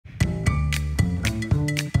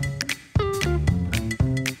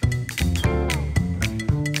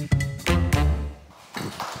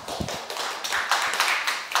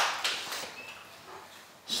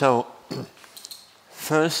So,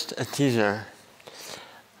 first a teaser.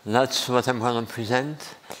 That's what I'm going to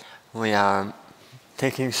present. We are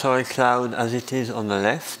taking SolrCloud as it is on the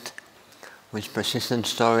left, with persistent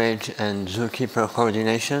storage and zookeeper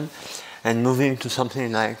coordination, and moving to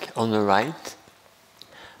something like on the right.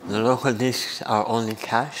 The local disks are only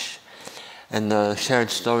cache, and the shared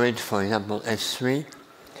storage, for example S3,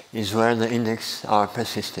 is where the index are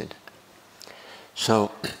persisted. So,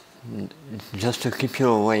 just to keep you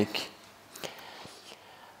awake,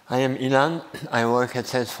 I am Ilan. I work at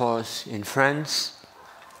Salesforce in France.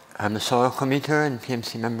 I'm a Solr committer and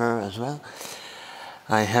PMC member as well.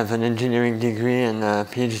 I have an engineering degree and a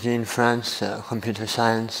PhD in France, computer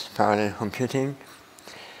science, parallel computing.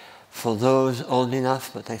 For those old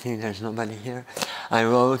enough, but I think there's nobody here, I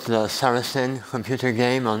wrote the Saracen computer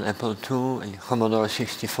game on Apple II and Commodore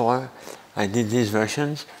 64. I did these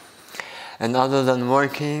versions. And other than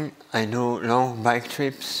working, I do long bike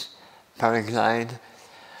trips, paraglide,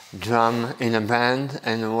 drum in a band,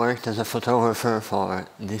 and worked as a photographer for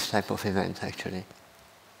this type of event, actually.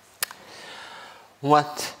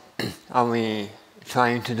 What are we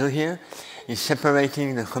trying to do here? Is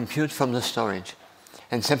separating the compute from the storage.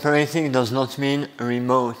 And separating does not mean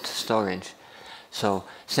remote storage. So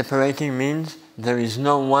separating means there is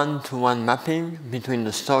no one-to-one mapping between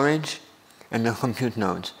the storage and the compute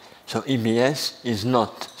nodes. So EBS is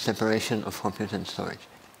not separation of compute and storage.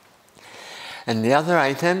 And the other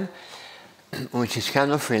item, which is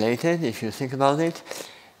kind of related, if you think about it,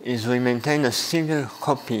 is we maintain a single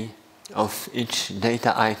copy of each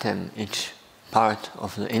data item, each part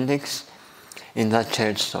of the index, in that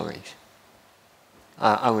shared storage.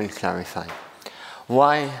 I will clarify.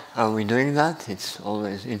 Why are we doing that? It's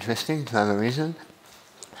always interesting to have a reason.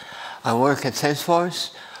 I work at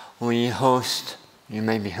Salesforce. We host, you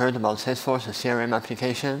maybe heard about Salesforce, a CRM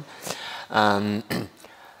application.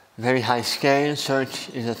 Very high scale. Search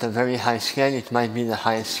is at a very high scale. It might be the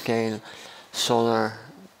highest scale Solr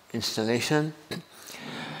installation.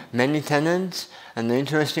 Many tenants, and the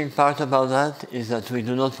interesting part about that is that we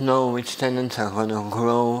do not know which tenants are going to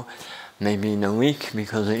grow maybe in a week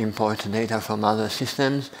because they import data from other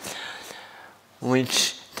systems,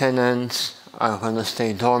 which tenants are going to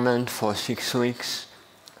stay dormant for 6 weeks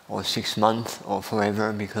or 6 months or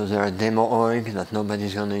forever because they're a demo org that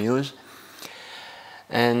nobody's going to use.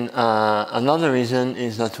 And another reason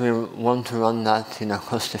is that we want to run that in a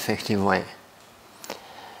cost-effective way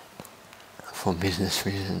for business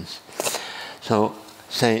reasons. So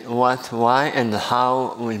say what, why, and the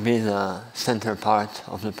how will be the center part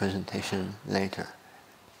of the presentation later.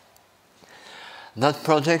 That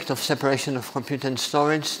project of separation of compute and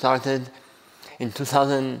storage started in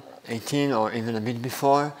 2018 or even a bit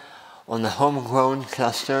before on a homegrown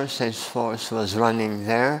cluster Salesforce was running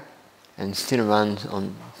there and still runs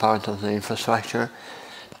on part of the infrastructure.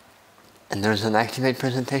 And there's an Activate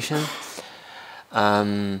presentation.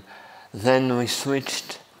 Then we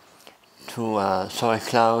switched to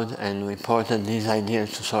SolrCloud and we ported these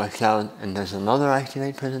ideas to SolrCloud, and there's another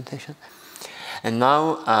Activate presentation. And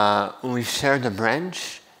now we've shared a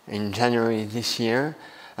branch in January this year,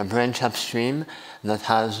 a branch upstream that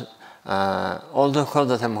has all the code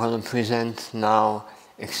that I'm going to present now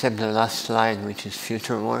except the last slide, which is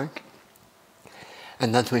future work,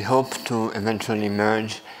 and that we hope to eventually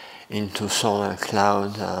merge into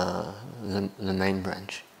SolrCloud, the main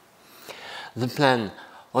branch. The plan.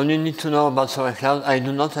 All you need to know about SolrCloud, I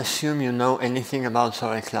do not assume you know anything about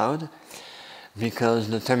SolrCloud because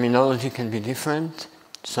the terminology can be different,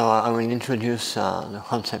 so I will introduce the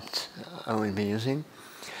concept I will be using.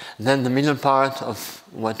 Then the middle part of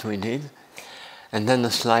what we did, and then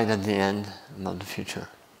the slide at the end about the future.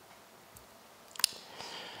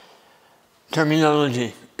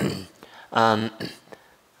 Terminology. The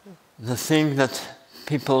thing that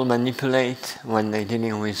people manipulate when they're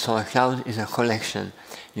dealing with SolrCloud is a collection.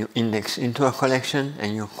 You index into a collection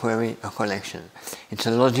and you query a collection. It's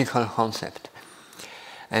a logical concept.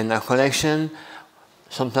 And a collection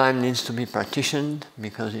sometimes needs to be partitioned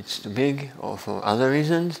because it's too big or for other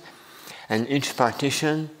reasons. And each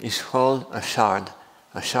partition is called a shard.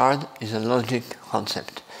 A shard is a logic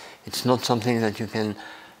concept. It's not something that you can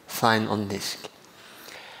find on disk.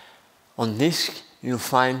 On disk, you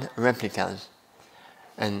find replicas.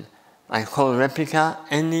 And I call replica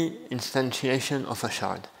any instantiation of a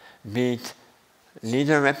shard, be it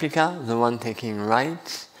leader replica, the one taking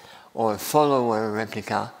writes, or follower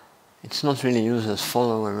replica. It's not really used as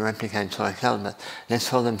follower replica in SolrCloud, but let's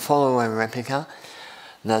call them follower replica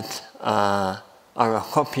that are a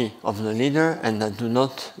copy of the leader and that do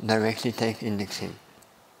not directly take indexing.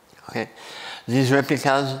 Okay. These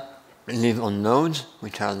replicas live on nodes,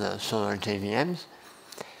 which are the Solr JVMs.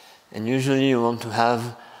 And usually you want to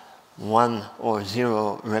have 1 or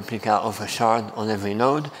 0 replica of a shard on every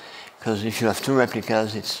node, because if you have 2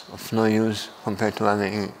 replicas, it's of no use compared to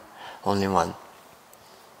having only 1.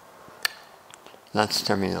 That's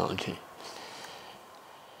terminology.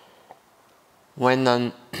 When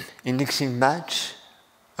an indexing batch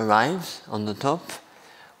arrives on the top,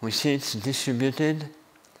 we see it's distributed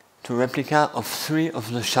to replica of 3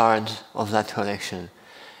 of the shards of that collection.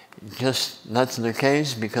 That's the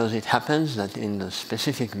case because it happens that in the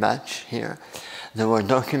specific batch here, there were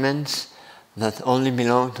documents that only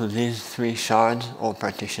belong to these 3 shards or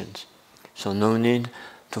partitions. So no need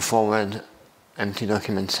to forward empty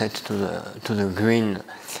document set to the green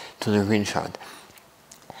shard.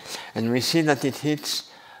 And we see that it hits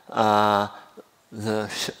the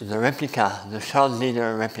replica, the shard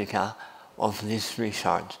leader replica of these 3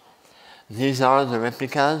 shards. These are the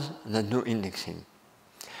replicas that do indexing.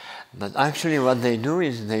 But actually what they do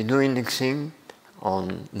is they do indexing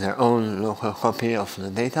on their own local copy of the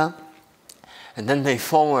data, and then they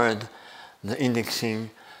forward the indexing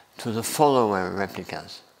to the follower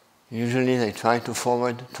replicas. Usually they try to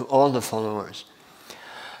forward to all the followers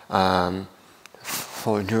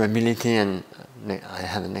for durability, and I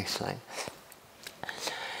have the next slide.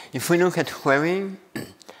 If we look at querying,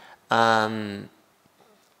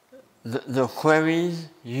 the queries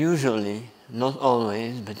usually, not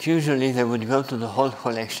always, but usually they would go to the whole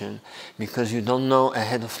collection because you don't know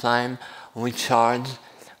ahead of time which shards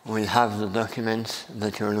will have the documents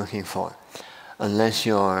that you're looking for, unless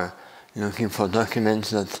you're looking for documents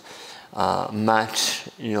that match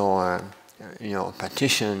your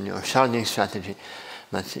partition, your sharding strategy.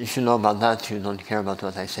 But if you know about that, you don't care about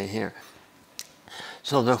what I say here.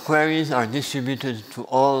 So the queries are distributed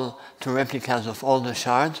to replicas of all the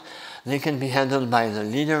shards. They can be handled by the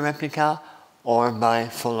leader replica or by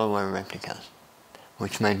follower replicas,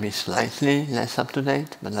 which might be slightly less up to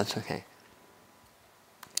date, but that's okay.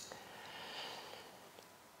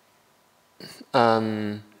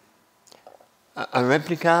 A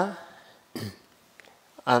replica,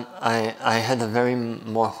 I had a very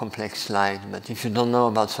more complex slide, but if you don't know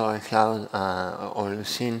about SolrCloud or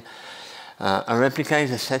Lucene, a replica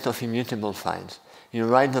is a set of immutable files. You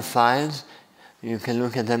write the files, you can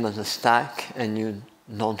look at them as a stack, and you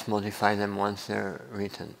don't modify them once they're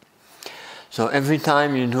written. So every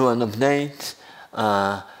time you do an update,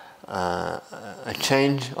 a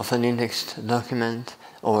change of an indexed document,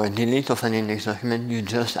 or a delete of an indexed document, you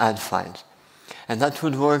just add files. And that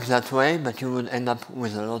would work that way, but you would end up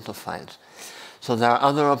with a lot of files. So there are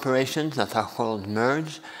other operations that are called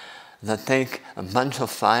merge, that take a bunch of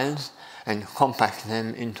files and compact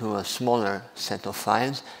them into a smaller set of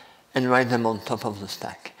files and write them on top of the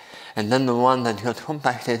stack. And then the one that got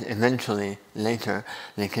compacted, eventually, later,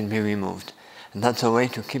 they can be removed. And that's a way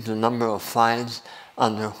to keep the number of files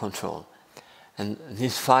under control. And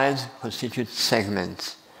these files constitute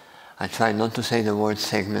segments. I try not to say the word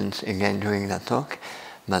segments again during that talk,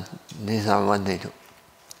 but these are what they do.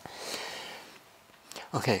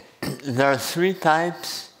 Okay, there are 3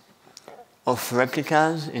 types of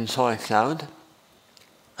replicas in SolrCloud.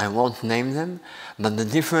 I won't name them, but the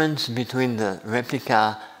difference between the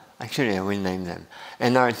replica, actually I will name them,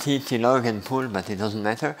 NRT, TLog, and pool, but it doesn't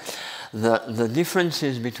matter. The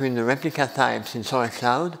differences between the replica types in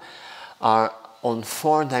SolrCloud are on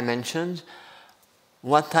 4 dimensions.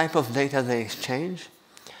 What type of data they exchange?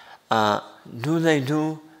 Do they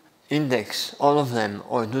do index all of them,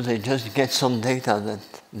 or do they just get some data that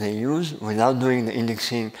they use without doing the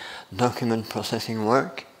indexing document processing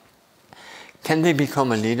work? Can they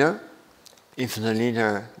become a leader if the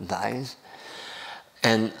leader dies?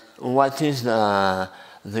 And what is the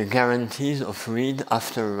guarantees of read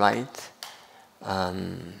after write?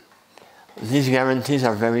 These guarantees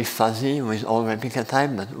are very fuzzy with all replica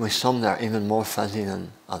type, but with some they are even more fuzzy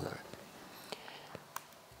than others.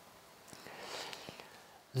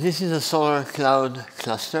 This is a SolrCloud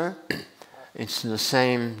cluster. It's the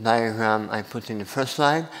same diagram I put in the first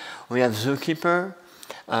slide. We have Zookeeper.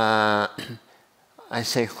 I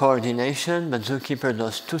say coordination, but Zookeeper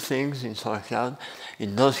does 2 things in SolrCloud.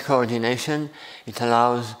 It does coordination. It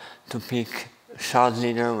allows to pick shard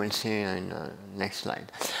leader. We'll see in the next slide.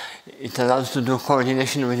 It allows to do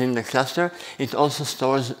coordination within the cluster. It also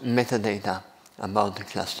stores metadata about the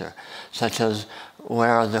cluster, such as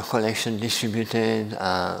where are the collections distributed,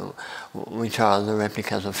 which are the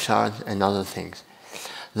replicas of shards, and other things.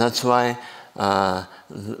 That's why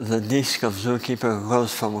the disk of Zookeeper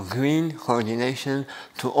goes from green, coordination,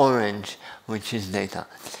 to orange, which is data.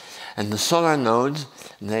 And the Solr nodes,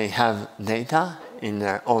 they have data in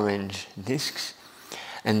their orange disks,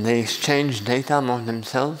 and they exchange data among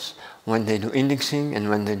themselves when they do indexing and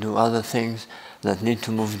when they do other things that need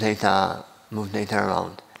to move data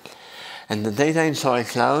around. And the data in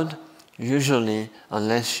SolrCloud, usually,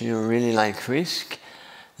 unless you really like risk,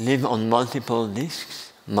 live on multiple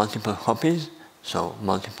disks, multiple copies, so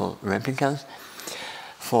multiple replicas,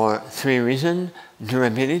 for 3 reasons.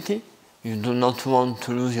 Durability, you do not want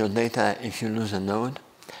to lose your data if you lose a node.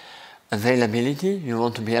 Availability, you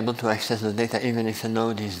want to be able to access the data even if a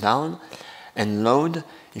node is down. And load,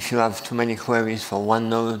 if you have too many queries for one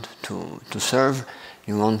node to serve,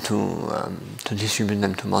 you want to distribute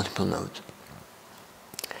them to multiple nodes.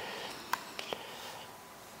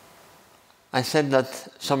 I said that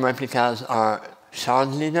some replicas are shard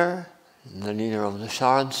leader, the leader of the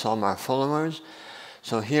shard, some are followers.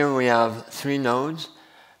 So here we have 3 nodes.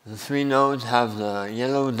 The 3 nodes have the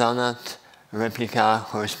yellow donut replica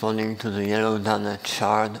corresponding to the yellow donut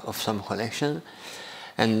shard of some collection.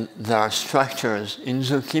 And there are structures in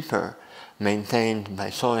Zookeeper maintained by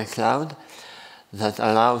SolrCloud that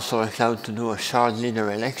allow SolrCloud to do a shard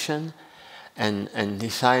leader election and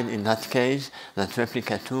decide in that case that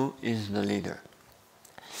replica 2 is the leader.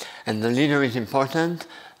 And the leader is important.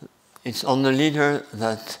 It's on the leader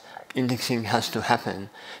that indexing has to happen,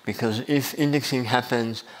 because if indexing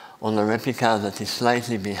happens on a replica that is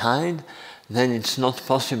slightly behind, then it's not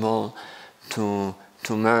possible to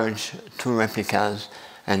merge 2 replicas,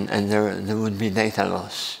 and there would be data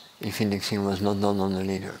loss if indexing was not done on the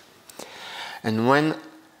leader. And when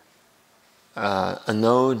a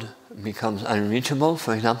node becomes unreachable,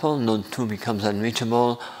 for example, node 2 becomes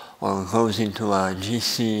unreachable or goes into a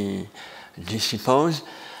GC pose,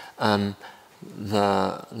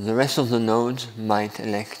 the rest of the nodes might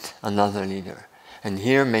elect another leader. And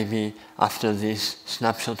here, maybe after this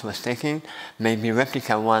snapshot was taken, maybe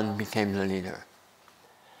replica 1 became the leader.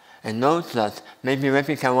 And note that maybe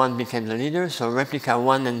replica 1 became the leader, so replica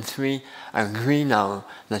 1 and 3 agree now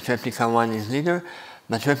that replica 1 is leader,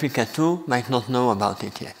 but replica 2 might not know about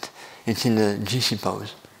it yet. It's in the GC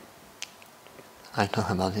pose. I'll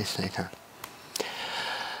talk about this later.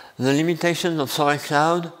 The limitations of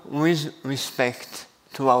SolrCloud with respect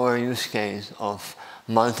to our use case of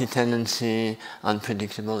multi-tenancy,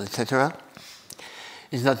 unpredictable, etc.,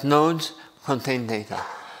 is that nodes contain data.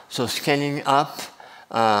 So scaling up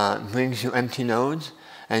brings you empty nodes,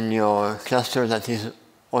 and your cluster that is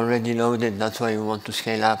already loaded, that's why you want to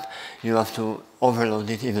scale up, you have to overload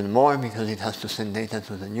it even more because it has to send data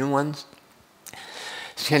to the new ones.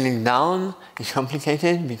 Scaling down is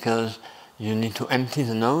complicated because you need to empty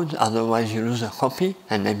the nodes, otherwise you lose a copy,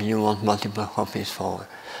 and maybe you want multiple copies for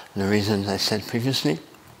the reasons I said previously.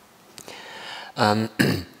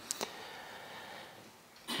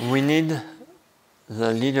 We need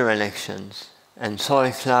the leader elections, and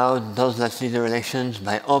SolrCloud does that leader elections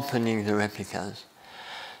by opening the replicas.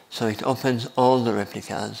 So it opens all the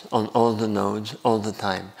replicas on all the nodes all the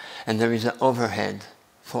time, and there is an overhead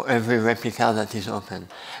for every replica that is open,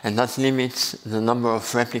 and that limits the number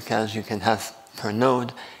of replicas you can have per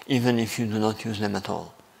node, even if you do not use them at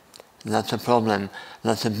all. That's a problem.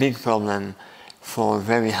 That's a big problem for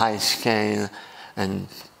very high scale and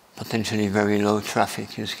potentially very low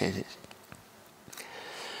traffic use cases.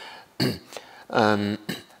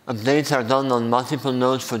 Updates are done on multiple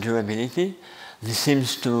nodes for durability. This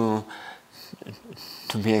seems to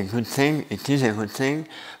be a good thing. It is a good thing,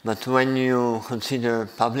 but when you consider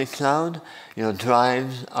public cloud, your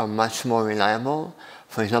drives are much more reliable.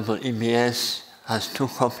 For example, EBS has 2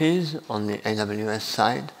 copies on the AWS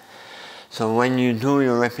side. So when you do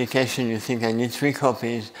your replication, you think I need 3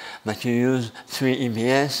 copies, but you use 3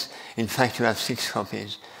 EBS. In fact, you have 6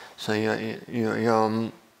 copies. So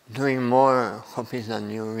you're doing more copies than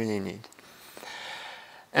you really need.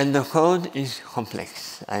 And the code is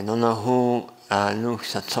complex. I don't know who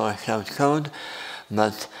looks at SolrCloud code,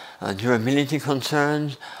 but durability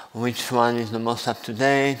concerns, which one is the most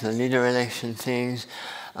up-to-date, the leader election things,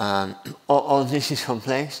 all this is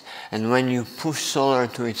complex, and when you push Solr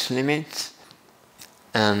to its limits,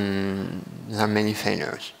 there are many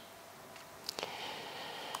failures.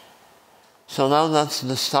 So now that's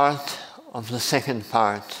the start of the second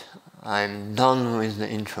part. I'm done with the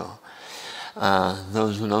intro.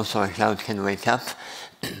 Those who know SolrCloud can wake up.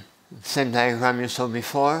 Same diagram you saw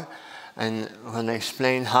before, and I'm going to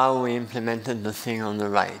explain how we implemented the thing on the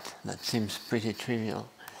right. That seems pretty trivial.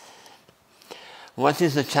 What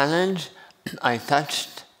is the challenge? I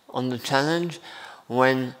touched on the challenge.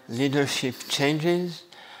 When leadership changes,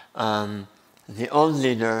 the old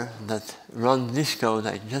leader that runs this code,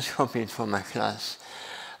 I just copied from my class.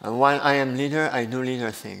 While I am leader, I do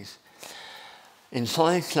leader things. In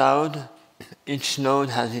SolrCloud, each node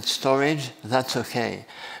has its storage. That's okay,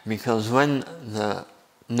 because when the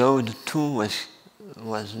node 2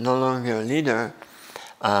 was no longer a leader,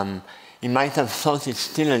 he might have thought it's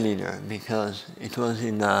still a leader because it was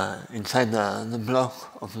inside the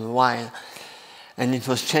block of the while, and it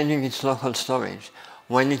was changing its local storage.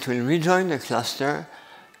 When it will rejoin the cluster,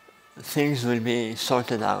 things will be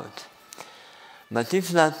sorted out. But if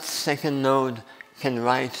that second node can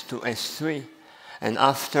write to S3, and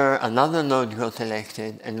after another node got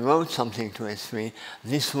elected and wrote something to S3,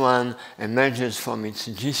 this one emerges from its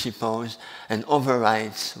GC pose and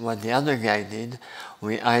overwrites what the other guy did.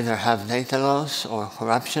 We either have data loss or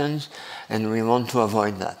corruptions, and we want to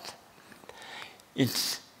avoid that.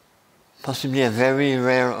 It's possibly a very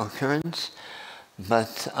rare occurrence,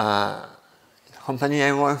 but the company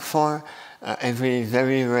I work for, every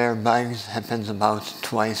very rare bug happens about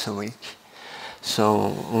twice a week.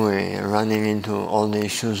 So we're running into all the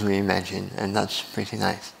issues we imagine, and that's pretty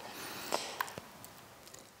nice.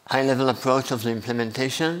 High-level approach of the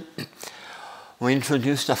implementation. We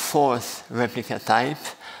introduced a fourth replica type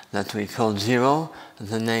that we called 0.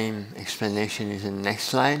 The name explanation is in the next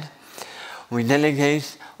slide. We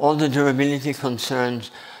delegate all the durability concerns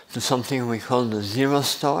to something we call the 0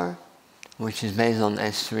 store, which is based on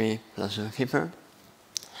S3 plus Zookeeper.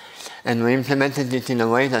 And we implemented it in a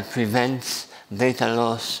way that prevents data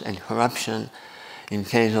loss and corruption in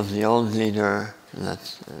case of the old leader that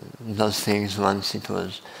does things once it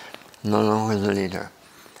was no longer the leader.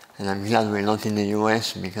 And I'm glad we're not in the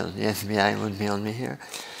US because the FBI would be on me here.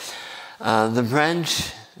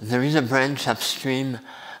 There is a branch upstream.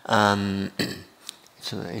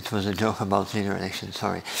 So it was a joke about leader election,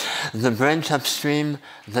 sorry. The branch upstream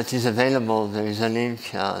that is available, there is a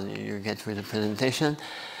link you get with the presentation.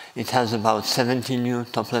 It has about 70 new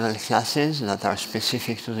top-level classes that are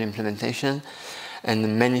specific to the implementation,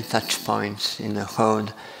 and many touch points in the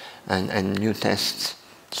code and new tests,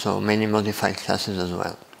 so many modified classes as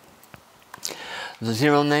well. The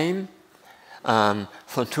 0 name,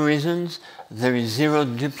 for two reasons. There is 0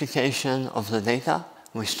 duplication of the data.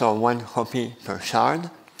 We store 1 copy per shard.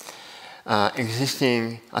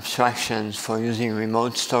 Existing abstractions for using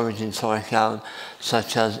remote storage in SolrCloud,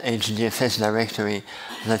 such as HDFS directory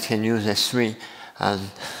that can use S3, as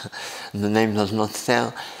the name does not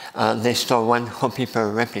tell, they store 1 copy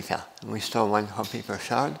per replica. We store 1 copy per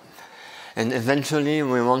shard. And eventually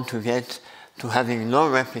we want to get to having no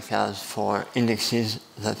replicas for indexes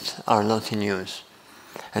that are not in use.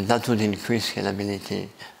 And that would increase scalability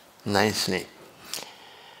nicely.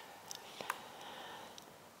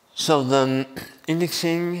 So the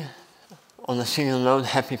indexing on a single node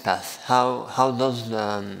happy path, how does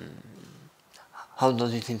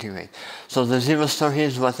it integrate? So the 0 store here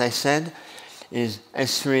is what I said, is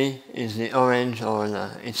S3 is the orange, or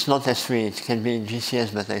it's not S3, it can be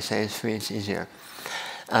GCS, but I say S3, it's easier.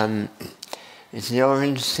 It's the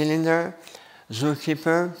orange cylinder.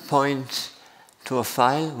 Zookeeper points to a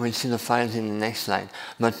file. We'll see the files in the next slide.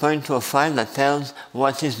 But point to a file that tells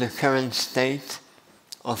what is the current state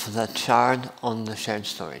of that shard on the shared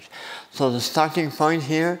storage. So the starting point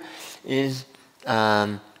here is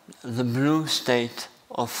the blue state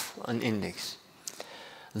of an index.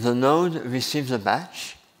 The node receives a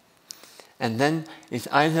batch, and then it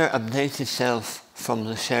either updates itself from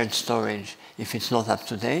the shared storage if it's not up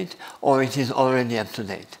to date, or it is already up to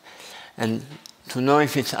date. And to know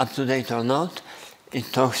if it's up to date or not,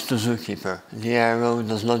 it talks to Zookeeper. The arrow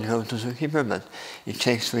does not go to Zookeeper, but it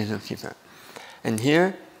checks with Zookeeper. And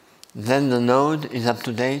here, then the node is up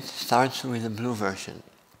to date, starts with the blue version.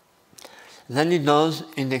 Then it does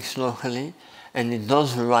index locally, and it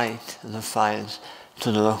does write the files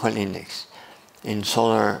to the local index. In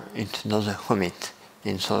Solr, it does a commit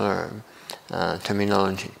in Solr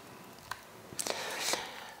terminology.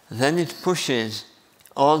 Then it pushes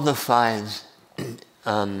all the files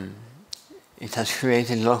it has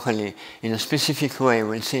created locally in a specific way.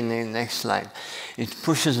 We'll see in the next slide. It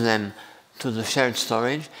pushes them to the shared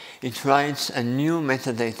storage. It writes a new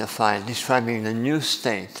metadata file describing the new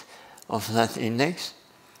state of that index.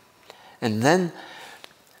 And then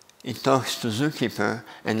it talks to Zookeeper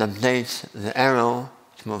and updates the arrow.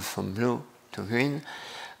 It moves from blue to green.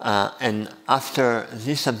 And after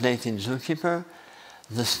this update in Zookeeper,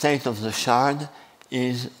 the state of the shard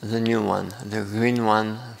is the new one, the green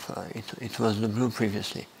one. It was the blue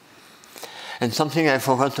previously. And something I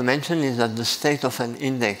forgot to mention is that the state of an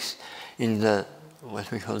index in the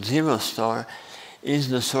what we call 0 store is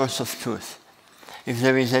the source of truth. If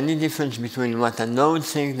there is any difference between what a node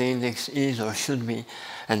thinks the index is or should be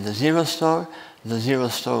and the 0 store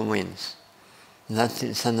wins. That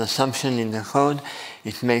is an assumption in the code.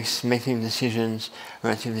 It makes making decisions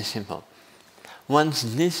relatively simple. Once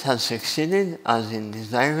this has succeeded, as in this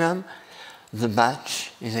diagram, the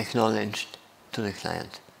batch is acknowledged to the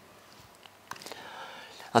client.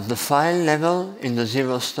 At the file level, in the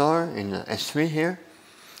zero store, in the S3 here,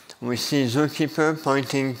 we see Zookeeper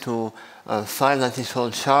pointing to a file that is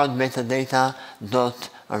called shard metadata dot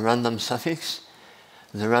a random suffix.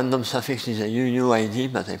 The random suffix is a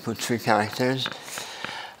UUID, but I put 3 characters.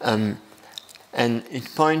 And it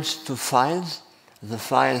points to files. The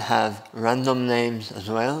file have random names as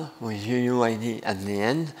well, with UUID at the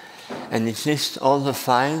end. And it lists all the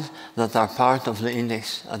files that are part of the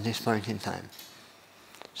index at this point in time.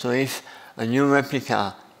 So if a new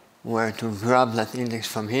replica were to grab that index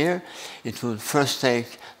from here, it would first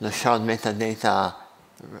take the shard metadata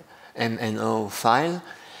MNO file,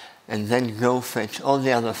 and then go fetch all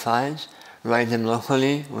the other files, write them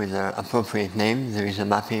locally with their appropriate name. There is a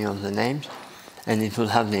mapping of the names, and it will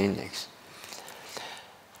have the index.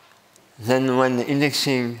 Then when the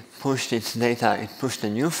indexing pushed its data, it pushed a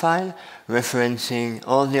new file, referencing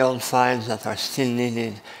all the old files that are still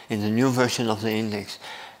needed in the new version of the index,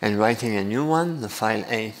 and writing a new one, the file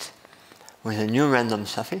 8, with a new random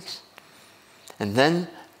suffix. And then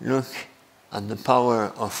look at the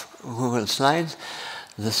power of Google Slides.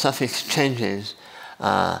 The suffix changes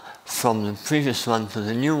from the previous one to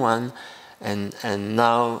the new one, and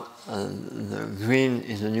now the green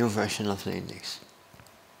is the new version of the index.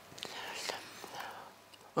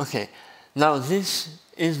 Okay, now this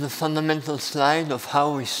is the fundamental slide of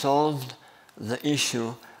how we solved the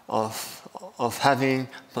issue of having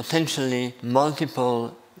potentially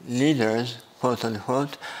multiple leaders, quote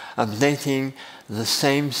unquote, updating the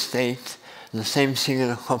same state, the same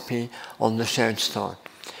single copy on the shared store.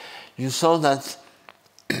 You saw that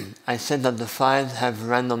I said that the files have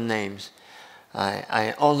random names.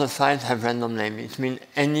 All the files have random names. It means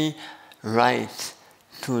any write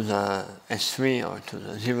to the S3 or to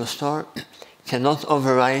the zero store cannot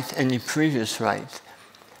overwrite any previous write,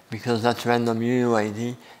 because that random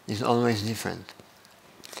UUID is always different.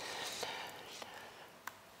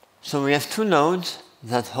 So we have 2 nodes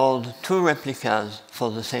that hold 2 replicas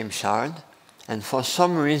for the same shard, and for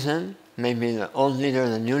some reason, maybe the old leader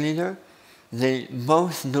and the new leader, they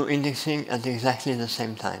both do indexing at exactly the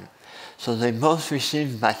same time. So they both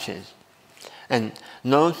receive batches. And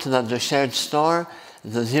note that the shared store,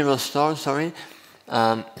 the zero store,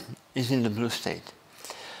 is in the blue state.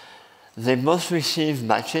 They both receive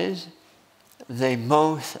batches. They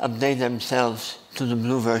both update themselves to the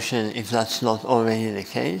blue version if that's not already the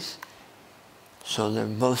case. So they're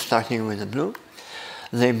both starting with the blue.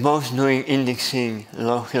 They're both doing indexing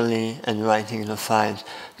locally and writing the files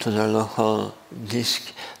to their local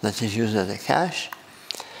disk that is used as a cache.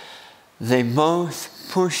 They both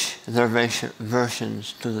push their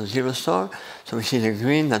versions to the zero store. So we see the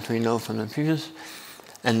green that we know from the previous,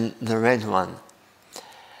 and the red one.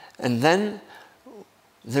 And then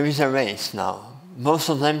there is a race now. Both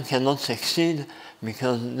of them cannot succeed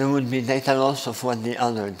because there would be data loss of what the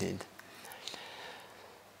other did.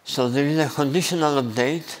 So there is a conditional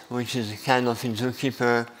update, which is kind of in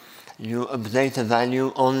Zookeeper, you update a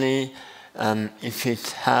value only if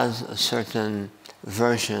it has a certain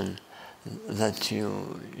version that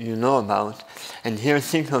you know about. And here,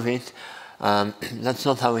 think of it, that's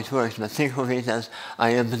not how it works, but think of it as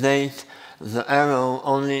I update the arrow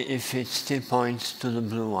only if it still points to the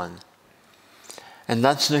blue one. And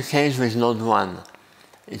that's the case with node 1.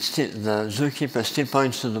 The Zookeeper still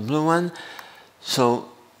points to the blue one, so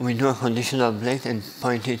we do a conditional update and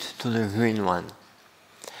point it to the green one.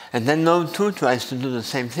 And then node 2 tries to do the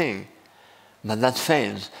same thing, but that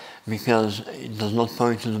fails because it does not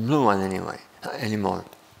point to the blue one anymore.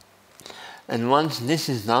 And once this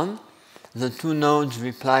is done, the 2 nodes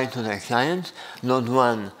reply to their clients. Node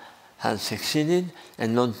 1 has succeeded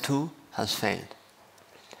and node 2 has failed.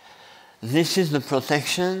 This is the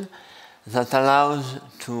protection that allows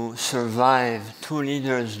to survive 2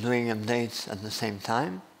 leaders doing updates at the same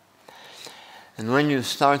time. And when you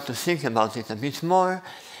start to think about it a bit more,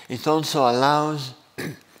 it also allows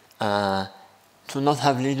to not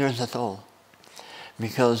have leaders at all.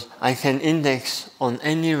 Because I can index on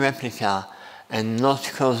any replica and not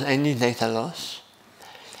cause any data loss.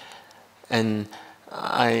 And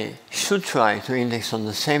I should try to index on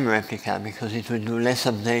the same replica because it will do less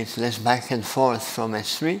updates, less back and forth from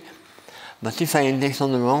S3. But if I index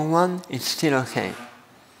on the wrong one, it's still okay.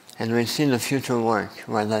 And we'll see in the future work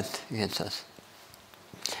where that gets us.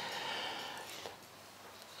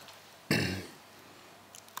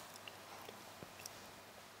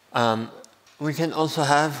 we can also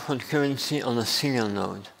have concurrency on a single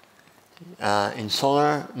node. In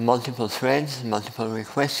Solr, multiple threads, multiple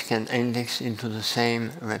requests can index into the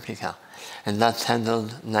same replica, and that's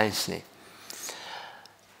handled nicely.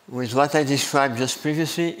 With what I described just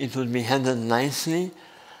previously, it would be handled nicely,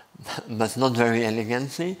 but not very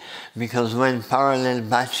elegantly, because when parallel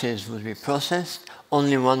batches would be processed,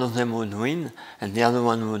 only one of them would win and the other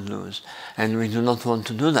one would lose. And we do not want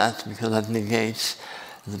to do that because that negates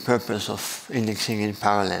the purpose of indexing in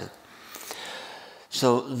parallel.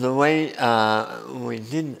 So the way we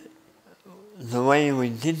did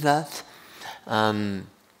that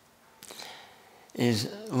is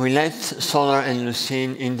we let Solr and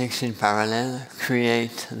Lucene index in parallel,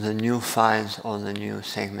 create the new files or the new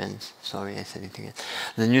segments. Sorry, I said it again.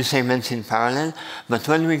 The new segments in parallel, but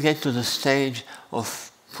when we get to the stage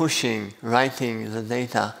of pushing, writing the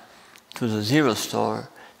data to the zero store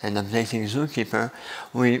and updating Zookeeper,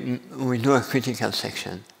 we do a critical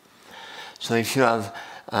section. So if you have,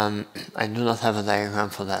 I do not have a diagram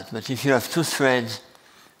for that, but if you have two threads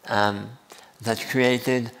that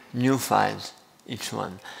created new files, each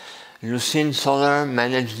one. Lucene Solr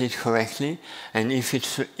managed it correctly, and if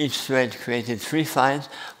each thread created 3 files,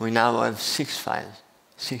 we now have 6 files,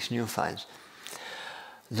 6 new files.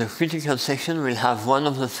 The critical section will have one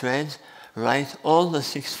of the threads write all the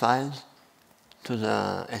 6 files to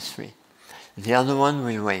the S3. The other one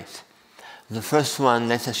will wait. The first one,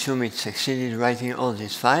 let's assume it succeeded writing all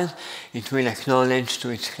these files, it will acknowledge to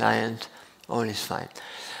its client all is fine.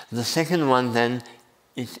 The second one then,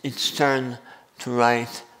 its turn to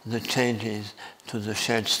write the changes to the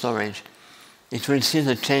shared storage. It will see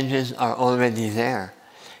the changes are already there.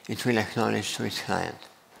 It will acknowledge to its client.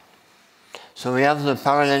 So we have the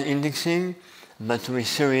parallel indexing, but we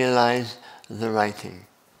serialize the writing.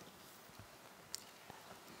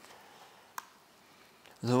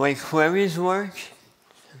 The way queries work,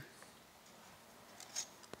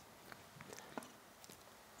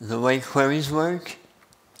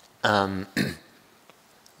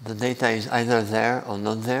 the data is either there or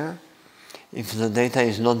not there. If the data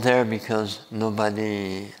is not there because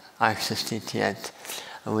nobody accessed it yet,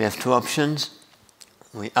 we have 2 options.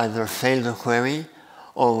 We either fail the query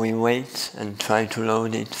or we wait and try to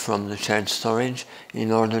load it from the shared storage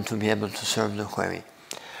in order to be able to serve the query.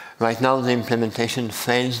 Right now the implementation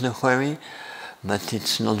fails the query, but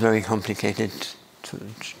it's not very complicated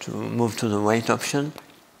to move to the wait option.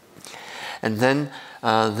 And then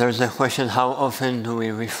there's a question, how often do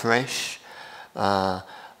we refresh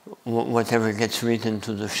whatever gets written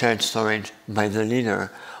to the shared storage by the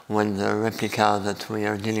leader when the replica that we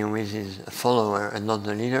are dealing with is a follower and not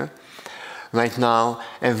the leader? Right now,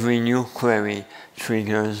 every new query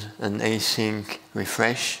triggers an async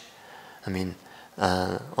refresh. I mean,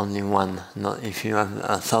 only one, not if you have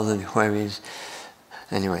 1,000 queries.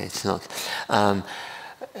 Anyway, it's not.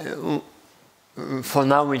 For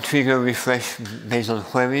now, we trigger refresh based on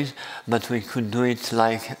queries, but we could do it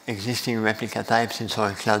like existing replica types in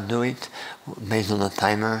SolrCloud do it, based on a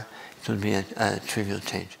timer. It would be a trivial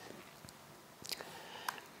change.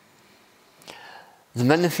 The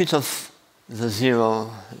benefit of the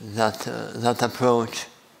zero, that approach,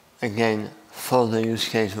 again, for the use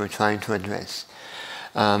case we're trying to address,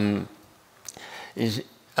 is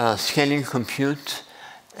scaling compute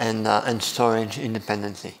and storage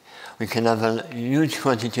independently. We can have a huge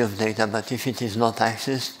quantity of data, but if it is not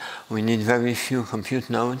accessed, we need very few compute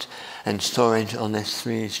nodes, and storage on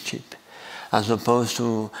S3 is cheap, as opposed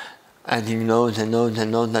to adding nodes and nodes and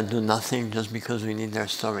nodes that do nothing just because we need their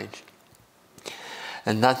storage.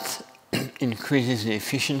 And that increases the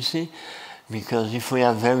efficiency, because if we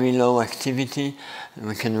have very low activity,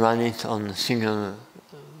 we can run it on a single,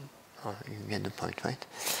 oh, you get the point, right?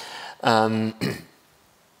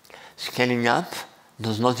 Scaling up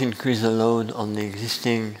does not increase the load on the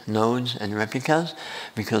existing nodes and replicas,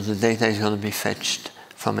 because the data is going to be fetched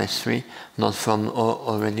from S3, not from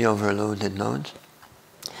already overloaded nodes.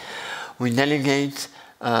 We delegate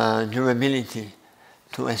durability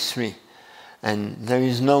to S3, and there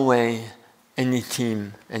is no way any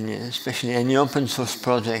team, especially any open source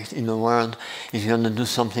project in the world, is going to do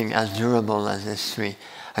something as durable as S3.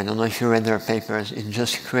 I don't know if you read their papers, it's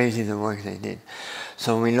just crazy the work they did.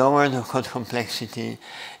 So we lower the code complexity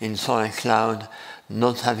in SolrCloud,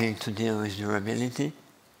 not having to deal with durability.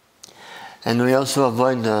 And we also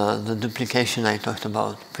avoid the duplication I talked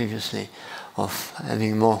about previously, of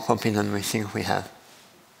having more copy than we think we have.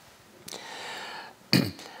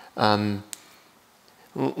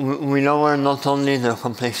 We lower not only the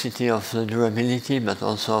complexity of the durability, but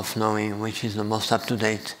also of knowing which is the most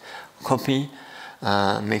up-to-date copy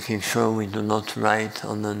making sure we do not write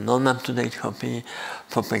on a non-up-to-date copy,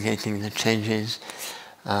 propagating the changes.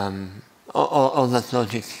 All that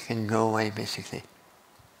logic can go away, basically.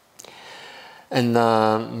 And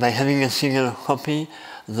by having a single copy,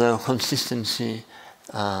 the consistency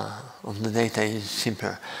of the data is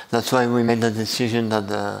simpler. That's why we made the decision that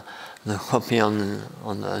the copy on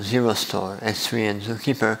the zero store, S3 and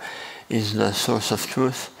Zookeeper, is the source of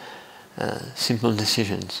truth. Simple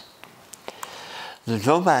decisions. The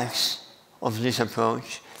drawbacks of this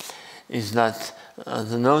approach is that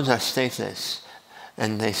the nodes are stateless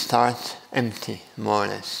and they start empty, more or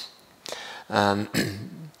less.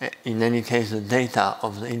 In any case, the data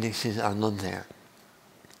of the indexes are not there.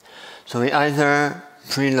 So we either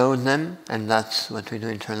preload them, and that's what we do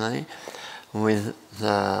internally, with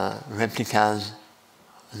the replicas,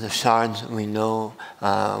 the shards we know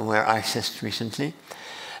were accessed recently.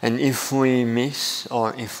 And if we miss,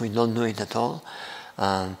 or if we don't do it at all,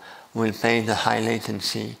 we'll pay the high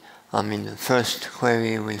latency. I mean, the first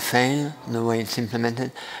query will fail the way it's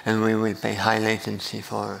implemented, and we will pay high latency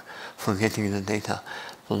for getting the data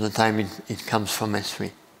for the time it comes from S3.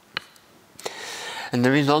 And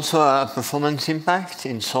there is also a performance impact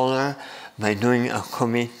in Solr by doing a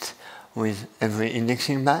commit with every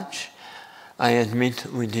indexing batch. I admit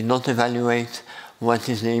we did not evaluate what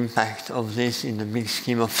is the impact of this in the big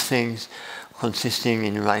scheme of things, consisting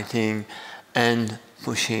in writing and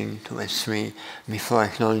pushing to S3 before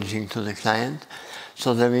acknowledging to the client.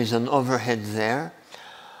 So there is an overhead there.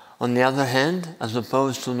 On the other hand, as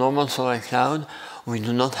opposed to normal SolrCloud, we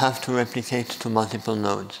do not have to replicate to multiple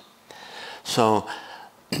nodes. So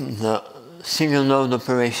the single node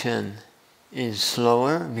operation is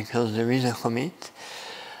slower because there is a commit,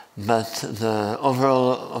 but the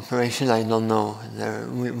overall operation, I don't know.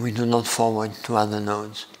 We do not forward to other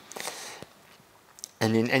nodes.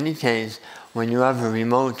 And in any case, when you have a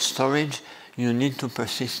remote storage, you need to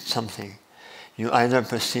persist something. You either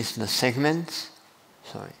persist the segments,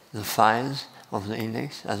 the files of the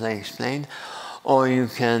index, as I explained, or you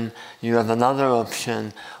have another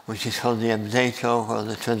option, which is called the update log or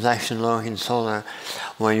the transaction log in Solr,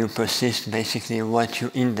 where you persist basically what you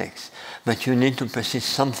index. But you need to persist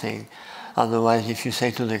something. Otherwise, if you say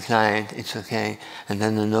to the client, it's okay, and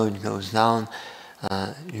then the node goes down,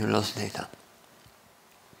 you lost data.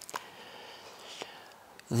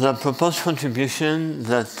 The proposed contribution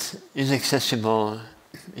that is accessible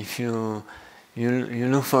if you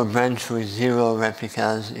look for a branch with 0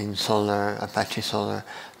 replicas in Solr, Apache Solr,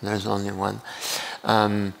 there's only one.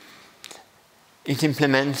 It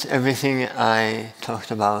implements everything I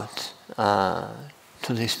talked about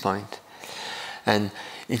to this point. And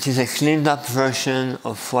it is a cleaned up version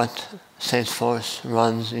of what Salesforce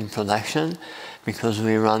runs in production, because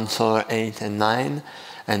we run Solr 8 and 9,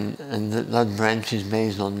 and that branch is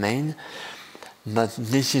based on main. But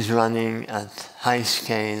this is running at high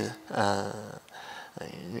scale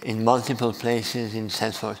in multiple places in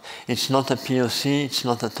Salesforce. It's not a POC, it's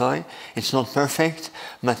not a toy, it's not perfect,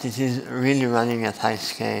 but it is really running at high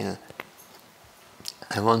scale.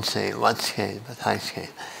 I won't say what scale, but high scale.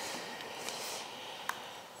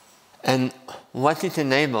 And what it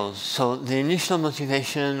enables, so the initial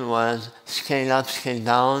motivation was scale up, scale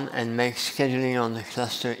down, and make scheduling on the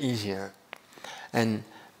cluster easier. And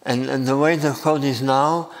the way the code is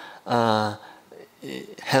now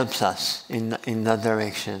it helps us in that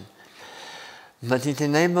direction. But it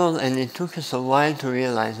enables, and it took us a while to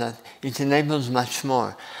realize that it enables much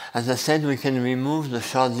more. As I said, we can remove the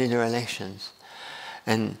shard leader elections.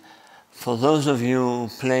 And for those of you who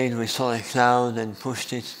played with SolrCloud and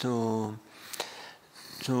pushed it to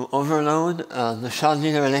overload, the shard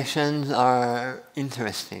leader elections are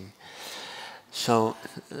interesting. So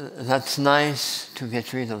that's nice to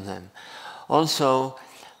get rid of them. Also,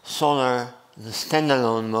 Solr, the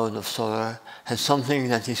standalone mode of Solr, has something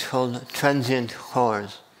that is called transient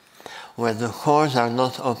cores, where the cores are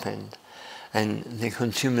not opened and they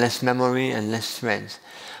consume less memory and less threads.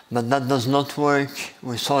 But that does not work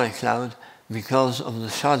with SolrCloud because of the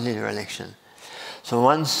shard leader election. So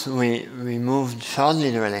once we removed shard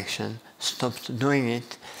leader election, stopped doing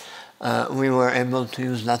it, we were able to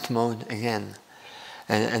use that mode again.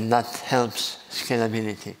 And that helps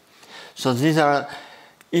scalability. So these are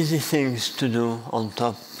easy things to do on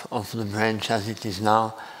top of the branch as it is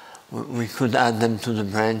now. We could add them to the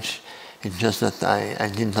branch. It's just that I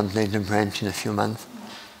didn't update the branch in a few months.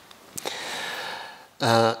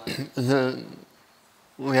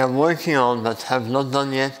 We are working on, but have not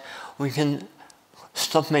done yet, we can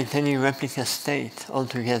stop maintaining replica state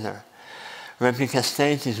altogether. Replica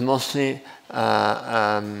state is mostly,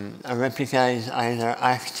 a replica is either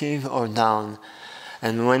active or down.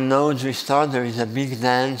 And when nodes restart, there is a big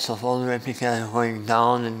dance of all the replicas going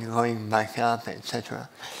down and going back up, etc.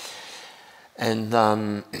 And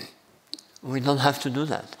we don't have to do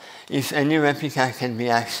that. If any replica can be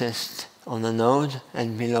accessed on a node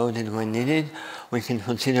and be loaded when needed, we can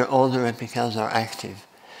consider all the replicas are active.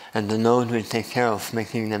 And the node will take care of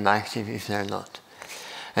making them active if they're not.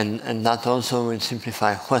 And that also will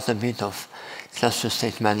simplify quite a bit of cluster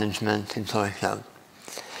state management in SolrCloud.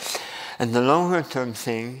 And the longer term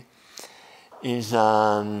thing is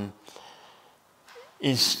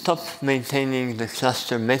stop maintaining the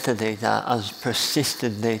cluster metadata as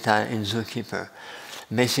persisted data in Zookeeper.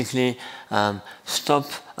 Basically, stop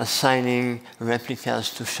assigning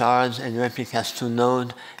replicas to shards and replicas to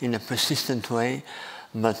node in a persistent way,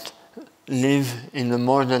 but live in the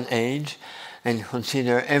modern age and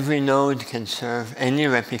consider every node can serve any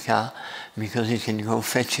replica because it can go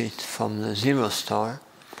fetch it from the zero store,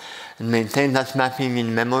 and maintain that mapping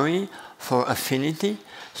in memory for affinity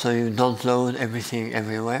so you don't load everything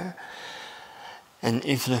everywhere. And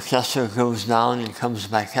if the cluster goes down and comes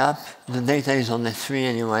back up, the data is on S3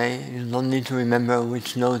 anyway. You don't need to remember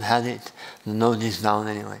which node had it. The node is down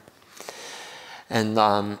anyway. And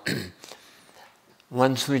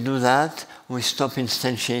once we do that, we stop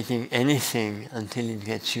instantiating anything until it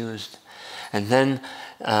gets used. And then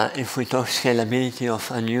if we talk scalability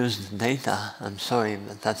of unused data, I'm sorry,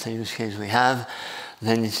 but that's a use case we have,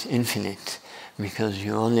 then it's infinite. Because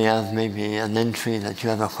you only have maybe an entry that you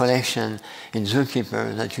have a collection in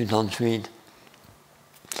Zookeeper that you don't read.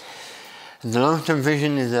 And the long-term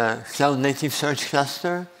vision is a cloud-native search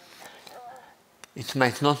cluster. It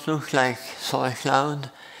might not look like SolrCloud.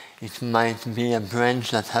 It might be a branch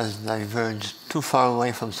that has diverged too far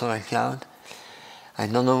away from SolrCloud. I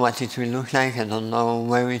don't know what it will look like. I don't know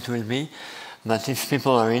where it will be. But if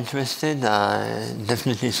people are interested,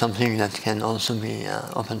 definitely something that can also be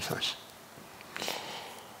open source.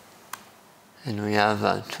 And we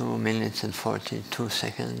have 2 minutes and 42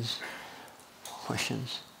 seconds.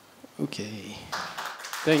 Questions? Okay.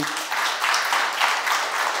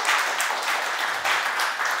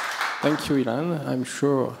 Thank you, Ilan. I'm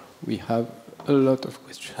sure we have a lot of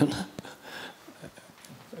questions.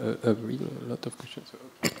 A lot of questions.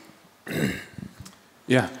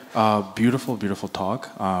 Yeah, beautiful, beautiful talk.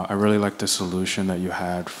 I really like the solution that you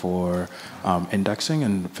had for indexing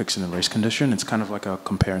and fixing the race condition. It's kind of like a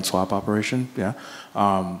compare and swap operation. Yeah.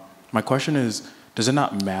 My question is, does it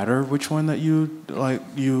not matter which one that you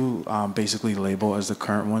basically label as the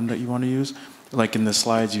current one that you want to use? Like in the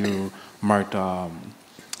slides, you marked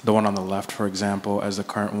the one on the left, for example, as the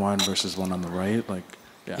current one versus one on the right. Like,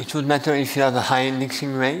 yeah. It would matter if you have a high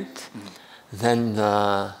indexing rate. Mm-hmm. Then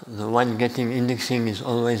the one getting indexing is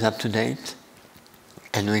always up to date.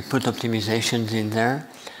 And we put optimizations in there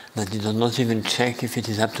that it does not even check if it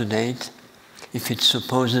is up to date, if it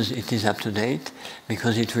supposes it is up to date,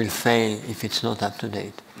 because it will fail if it's not up to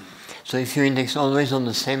date. So if you index always on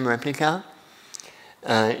the same replica,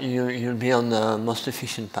 you'll be on the most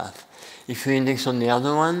efficient path. If you index on the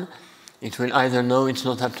other one, it will either know it's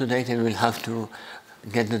not up to date and will have to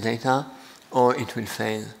get the data, or it will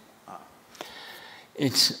fail.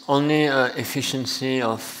 It's only efficiency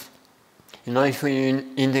of, if we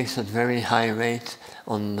index at very high rate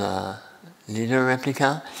on the leader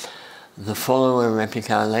replica, the follower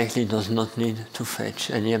replica likely does not need to fetch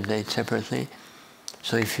any update separately.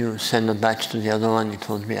 So if you send a batch to the other one, it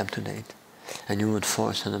won't be up to date. And you would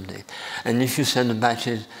force an update. And if you send the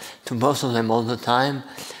batches to both of them all the time,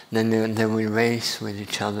 then they will race with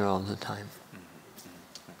each other all the time.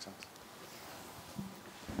 Makes sense.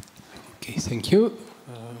 Okay, thank you.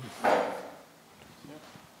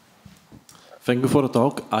 Thank you for the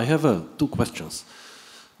talk. I have 2 questions.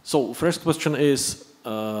 So first question is,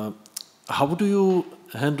 how do you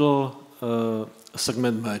handle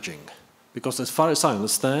segment merging? Because as far as I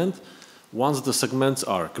understand, once the segments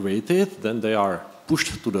are created, then they are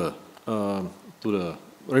pushed to the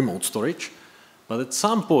remote storage. But at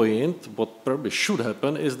some point, what probably should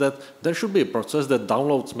happen is that there should be a process that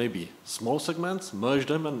downloads maybe small segments, merge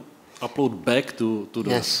them, and upload back to the...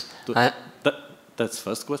 Yes. That's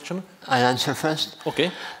first question. I'll answer first.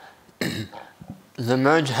 Okay. The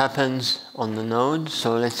merge happens on the node.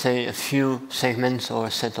 So let's say a few segments or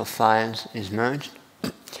a set of files is merged.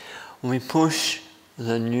 We push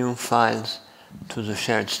the new files to the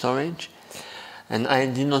shared storage. And I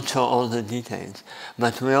did not show all the details.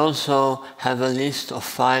 But we also have a list of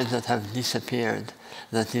files that have disappeared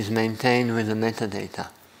that is maintained with the metadata.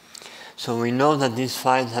 So we know that these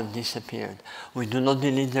files have disappeared. We do not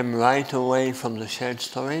delete them right away from the shared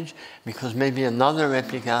storage because maybe another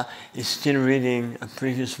replica is still reading a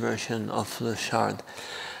previous version of the shard.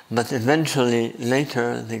 But eventually,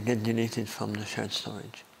 later, they get deleted from the shared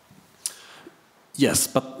storage. Yes,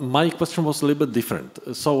 but my question was a little bit different.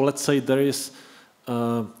 So let's say there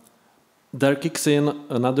kicks in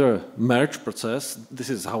another merge process.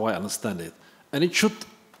 This is how I understand it. And it should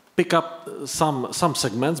pick up some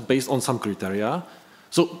segments based on some criteria.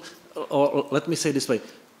 So, or let me say this way.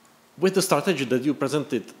 With the strategy that you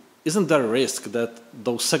presented, isn't there a risk that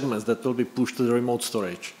those segments that will be pushed to the remote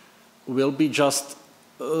storage will be just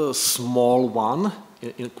a small one,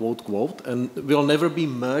 in quote, quote, and will never be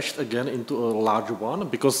merged again into a larger one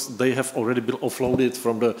because they have already been offloaded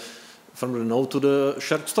from the node to the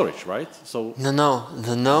shared storage, right? So No,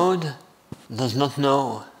 the node does not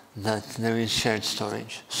know that there is shared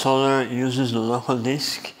storage. Solr uses the local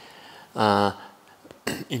disk.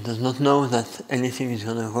 It does not know that anything is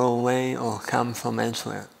going to go away or come from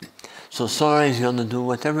elsewhere. So Solr is going to do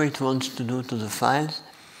whatever it wants to do to the files,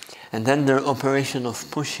 and then the operation of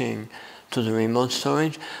pushing to the remote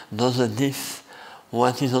storage does a diff.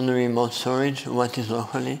 What is on the remote storage? What is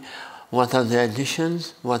locally? What are the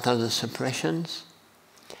additions? What are the suppressions?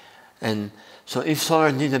 And so if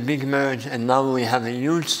Solr did a big merge and now we have a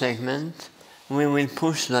huge segment, we will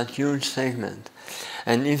push that huge segment.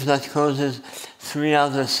 And if that causes 3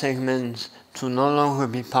 other segments to no longer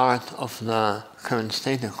be part of the current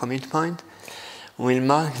state, the commit point, we'll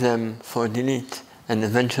mark them for delete, and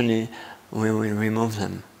eventually we will remove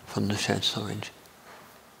them from the shared storage.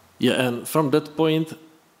 yeah, and from that point,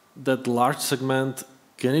 that large segment,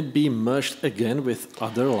 can it be merged again with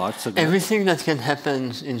other large segments? Everything that can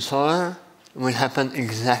happen in Solr will happen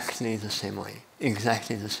exactly the same way.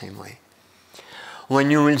 Exactly the same way.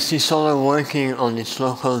 When you will see Solr working on its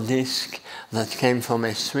local disk that came from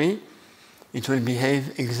S3, it will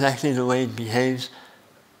behave exactly the way it behaves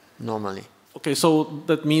normally. Okay, so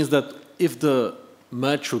that means that if the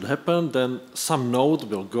merge should happen, then some node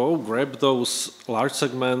will go, grab those large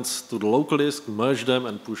segments to the local disk, merge them,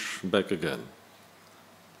 and push back again.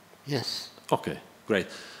 Yes. Okay, great.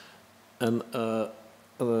 And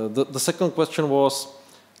the second question was,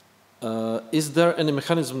 is there any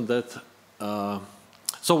mechanism that...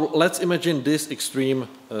 so let's imagine this extreme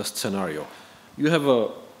scenario. You have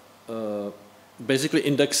a basically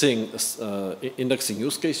indexing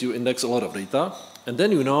use case. You index a lot of data, and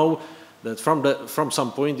then you know that from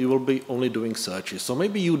some point you will be only doing searches. So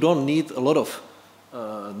maybe you don't need a lot of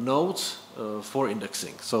nodes for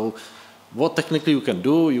indexing. So what technically you can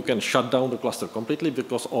do, you can shut down the cluster completely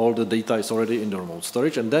because all the data is already in the remote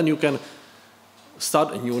storage, and then you can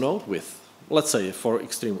start a new node with, let's say, for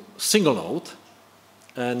extreme, single node,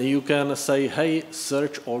 and you can say, hey,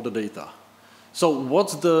 search all the data. So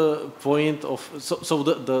what's the point of, so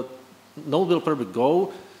the node will probably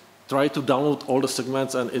go, try to download all the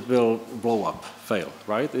segments, and it will blow up, fail,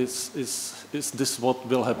 right? Is this what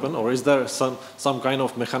will happen, or is there some kind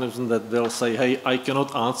of mechanism that will say, hey, I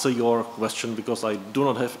cannot answer your question because I do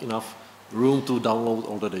not have enough room to download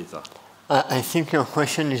all the data? I think your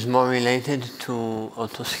question is more related to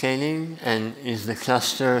autoscaling, and is the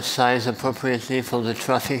cluster size appropriately for the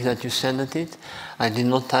traffic that you send at it? I did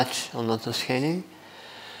not touch on autoscaling,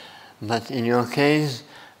 but in your case,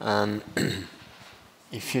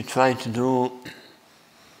 if you try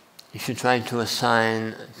to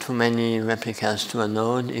assign too many replicas to a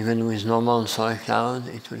node, even with normal SolrCloud,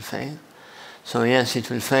 it will fail. So yes, it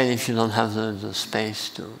will fail if you don't have the space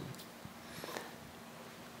to.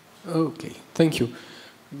 Okay, thank you.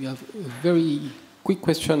 We have a very quick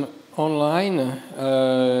question online.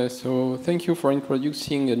 So thank you for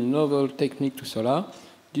introducing a novel technique to Solr.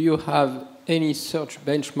 Do you have any search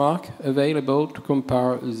benchmark available to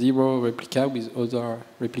compare zero replica with other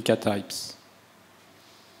replica types?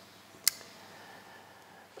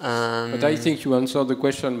 But I think you answered the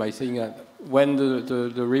question by saying that when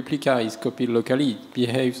the replica is copied locally, it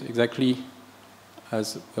behaves exactly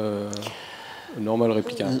as a normal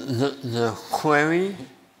replica.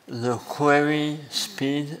 The query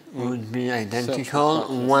speed would be identical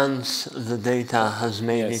once the data has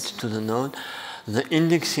made it to the node. The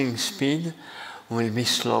indexing speed will be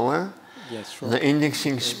slower. Yes, sure. The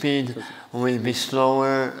indexing speed will be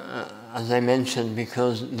slower, as I mentioned,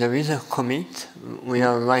 because there is a commit. We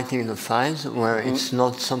are writing the files where it's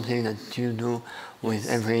not something that you do with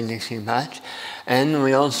every indexing batch. And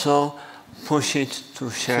we also push it to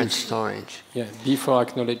shared storage. Yeah, before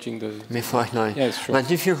acknowledging the... Before acknowledging. Yes, sure. But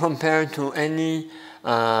if you compare to any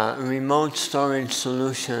remote storage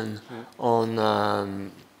solution on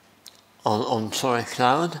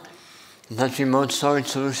SolrCloud, that remote storage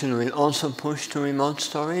solution will also push to remote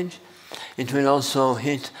storage. It will also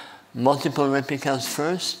hit multiple replicas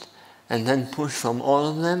first and then push from all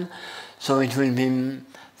of them. So it will be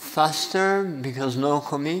faster because no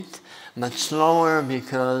commit, but slower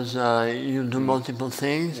because you do multiple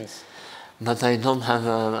things. Yes. But I don't have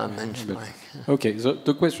a benchmark. Okay, so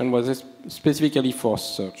the question was specifically for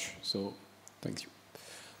search, so thank you.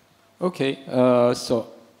 Okay, so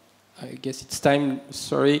I guess it's time.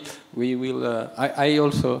 Sorry, we will. I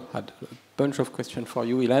also had a bunch of questions for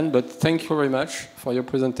you, Ilan, but thank you very much for your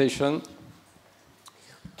presentation.